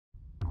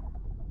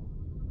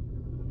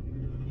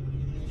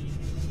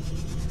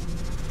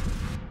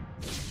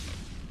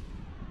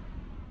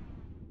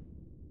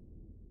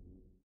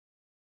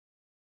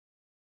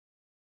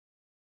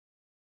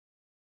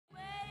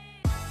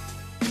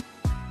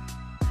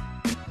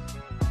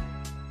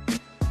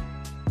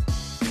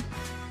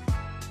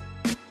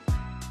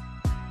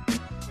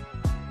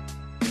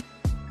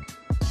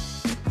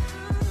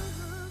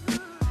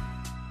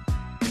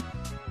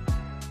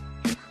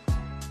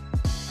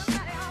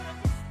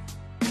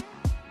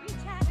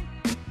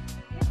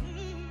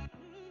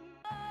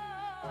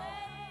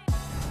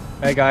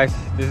Hey guys,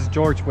 this is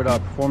George with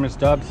Performance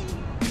Dubs.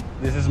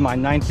 This is my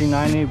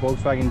 1990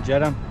 Volkswagen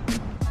Jetta.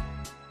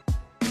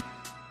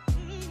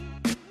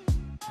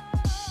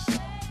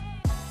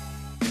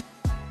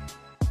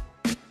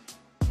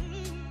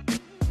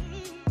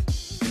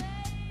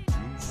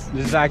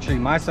 This is actually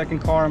my second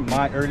car.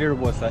 My earlier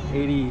was an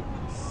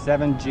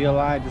 87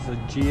 GLI, this is a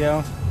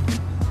GL.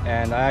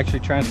 And I actually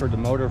transferred the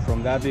motor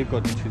from that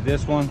vehicle to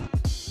this one.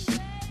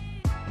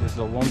 This is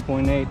a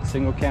 1.8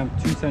 single cam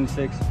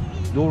 276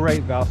 dual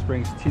rate valve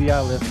springs,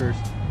 TDI lifters,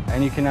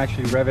 and you can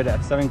actually rev it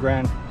at 7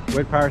 grand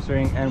with power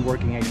steering and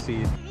working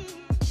AC.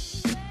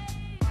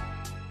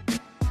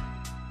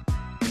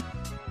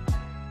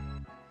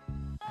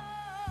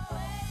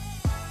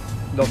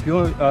 The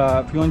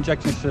fuel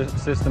injection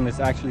system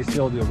is actually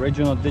still the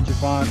original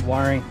Digifon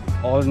wiring.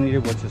 All it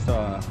needed was just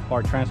a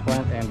part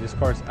transplant, and this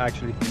car is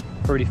actually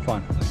pretty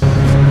fun.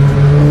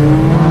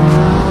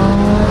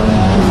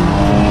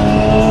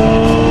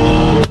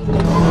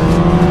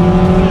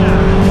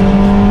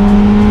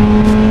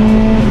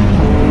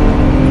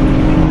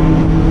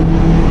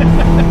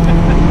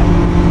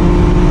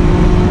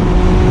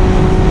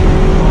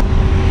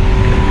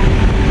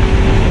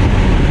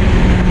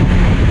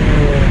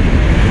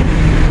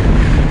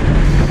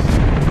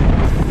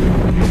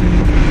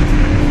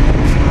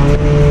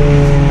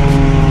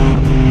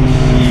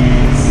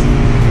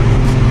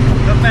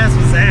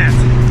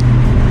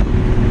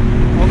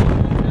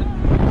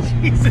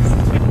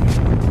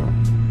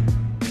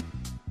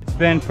 It's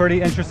been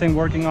pretty interesting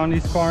working on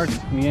these cars.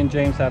 Me and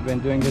James have been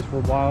doing this for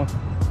a while,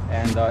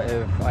 and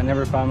if I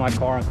never found my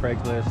car on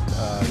Craigslist,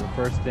 the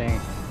first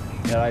thing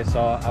that I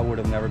saw, I would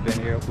have never been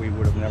here. We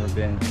would have never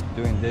been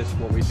doing this,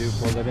 what we do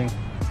for a living.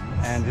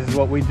 And this is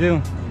what we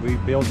do. We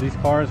build these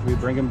cars, we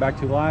bring them back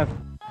to life.